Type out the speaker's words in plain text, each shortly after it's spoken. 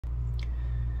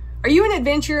Are you an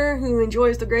adventurer who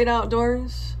enjoys the great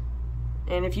outdoors?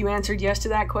 And if you answered yes to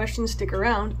that question, stick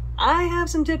around. I have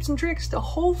some tips and tricks to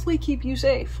hopefully keep you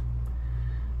safe.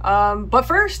 But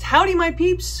first, howdy my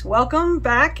peeps, welcome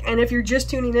back. And if you're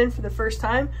just tuning in for the first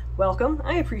time, welcome,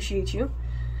 I appreciate you.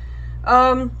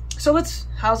 So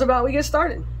how's about we get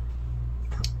started?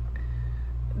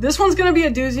 This one's gonna be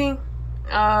a doozy.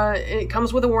 It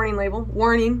comes with a warning label.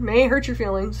 Warning, may hurt your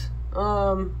feelings.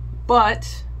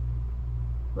 But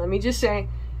let me just say,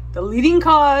 the leading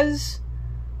cause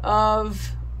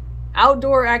of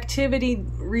outdoor activity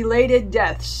related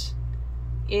deaths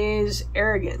is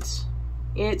arrogance.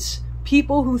 It's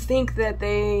people who think that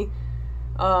they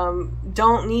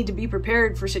don't need to be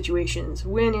prepared for situations,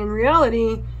 when in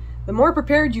reality, the more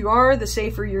prepared you are, the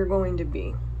safer you're going to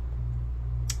be.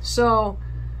 So,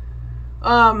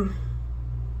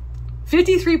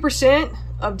 53%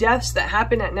 of deaths that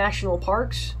happen at national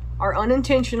parks are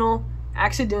unintentional,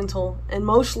 accidental, and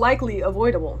most likely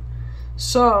avoidable.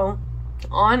 So,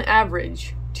 on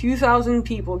average, 2,000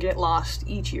 people get lost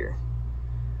each year.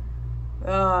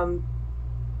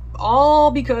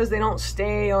 All because they don't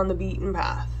stay on the beaten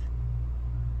path.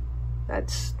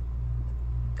 That's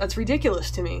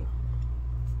ridiculous to me.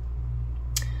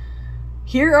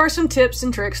 Here are some tips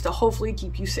and tricks to hopefully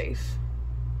keep you safe.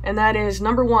 And that is,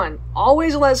 number one,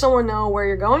 always let someone know where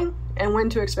you're going and when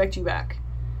to expect you back.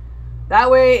 That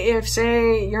way, if,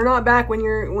 say, you're not back when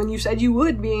you said you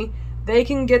would be, they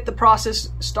can get the process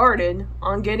started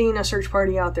on getting a search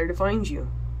party out there to find you.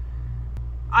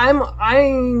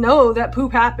 I know that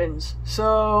poop happens,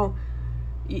 so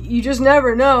you just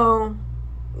never know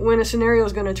when a scenario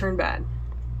is going to turn bad.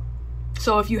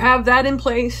 So if you have that in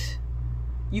place,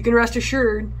 you can rest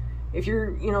assured, if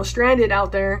you're, stranded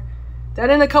out there, that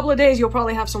in a couple of days you'll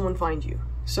probably have someone find you.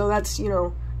 So that's,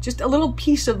 just a little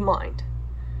peace of mind.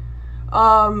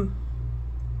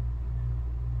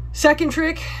 Second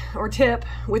trick or tip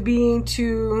would be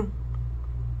to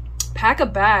pack a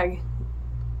bag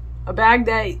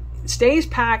that stays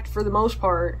packed for the most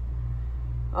part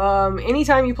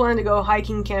anytime you plan to go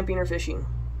hiking, camping, or fishing,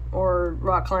 or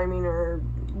rock climbing, or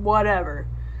whatever.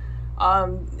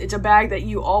 It's a bag that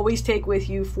you always take with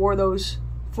you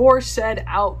for said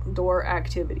outdoor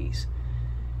activities.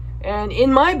 And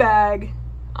in my bag,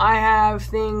 I have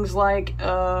things like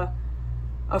a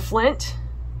flint,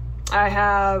 I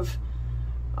have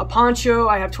a poncho,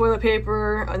 I have toilet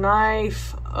paper, a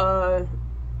knife, a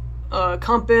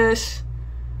compass.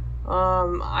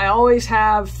 I always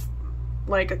have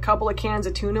like a couple of cans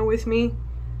of tuna with me,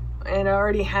 and I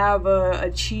already have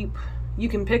you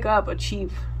can pick up a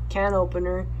cheap can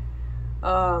opener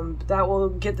that will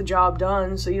get the job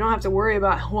done, so you don't have to worry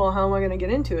about, well, how am I going to get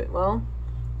into it? Well,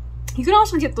 you can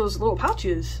also get those little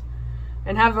pouches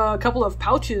and have a couple of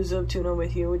pouches of tuna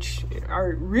with you, which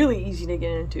are really easy to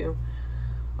get into.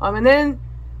 And then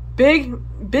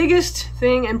biggest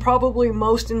thing, and probably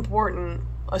most important,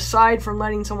 aside from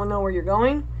letting someone know where you're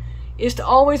going, is to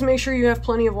always make sure you have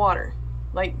plenty of water.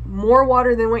 Like, more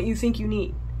water than what you think you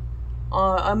need.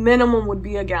 A minimum would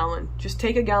be a gallon. Just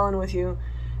take a gallon with you.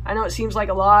 I know it seems like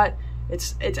a lot.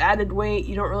 It's added weight.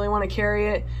 You don't really want to carry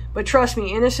it. But trust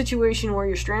me, in a situation where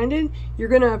you're stranded, you're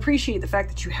going to appreciate the fact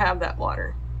that you have that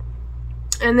water.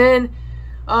 And then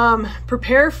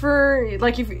prepare for,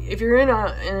 like, if you're in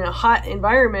a hot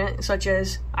environment, such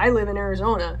as I live in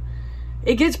Arizona,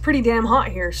 it gets pretty damn hot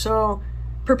here. So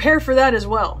prepare for that as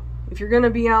well. If you're going to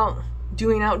be out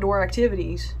doing outdoor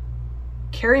activities,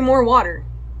 carry more water.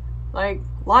 Like,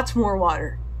 lots more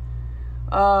water.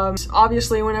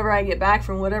 Obviously, whenever I get back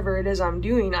from whatever it is I'm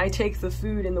doing, I take the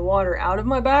food and the water out of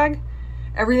my bag.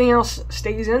 Everything else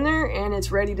stays in there, and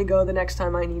it's ready to go the next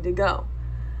time I need to go.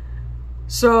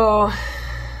 So,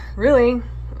 really,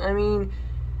 I mean,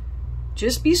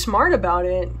 just be smart about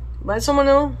it. Let someone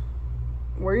know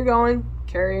where you're going,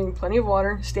 carry plenty of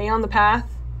water, stay on the path.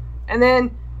 And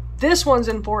then, this one's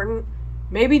important.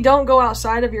 Maybe don't go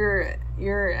outside of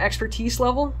your expertise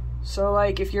level. So,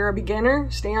 like, if you're a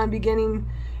beginner, stay on beginning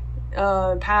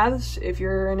paths. If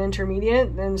you're an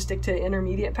intermediate, then stick to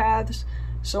intermediate paths,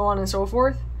 so on and so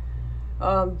forth.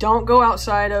 Don't go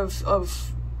outside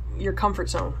of your comfort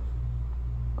zone.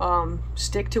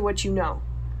 Stick to what you know.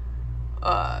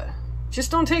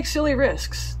 Just don't take silly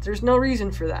risks. There's no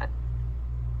reason for that.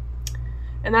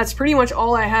 And that's pretty much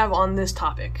all I have on this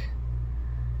topic.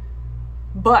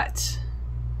 But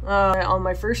on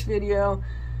my first video,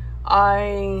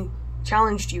 I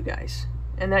challenged you guys,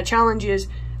 and that challenge is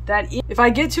that if I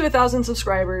get to 1,000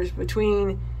 subscribers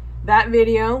between that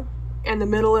video and the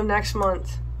middle of next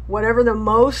month, whatever the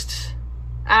most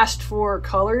asked for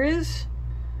color is,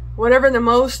 whatever the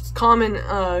most common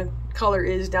color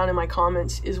is down in my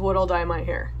comments is what I'll dye my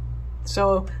hair.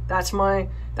 So that's my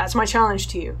challenge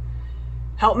to you.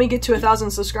 Help me get to 1,000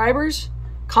 subscribers.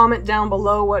 Comment down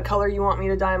below what color you want me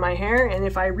to dye my hair, and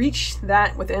if I reach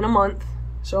that within a month,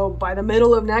 so by the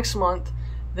middle of next month,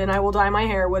 then I will dye my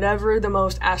hair whatever the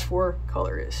most asked for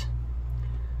color is.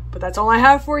 But that's all I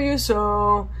have for you,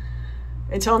 so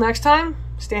until next time,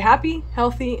 stay happy,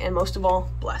 healthy, and most of all,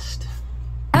 blessed.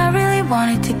 I really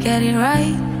wanted to get it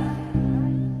right,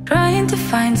 trying to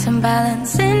find some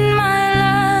balance in my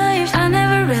life. I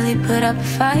never really put up a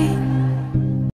fight.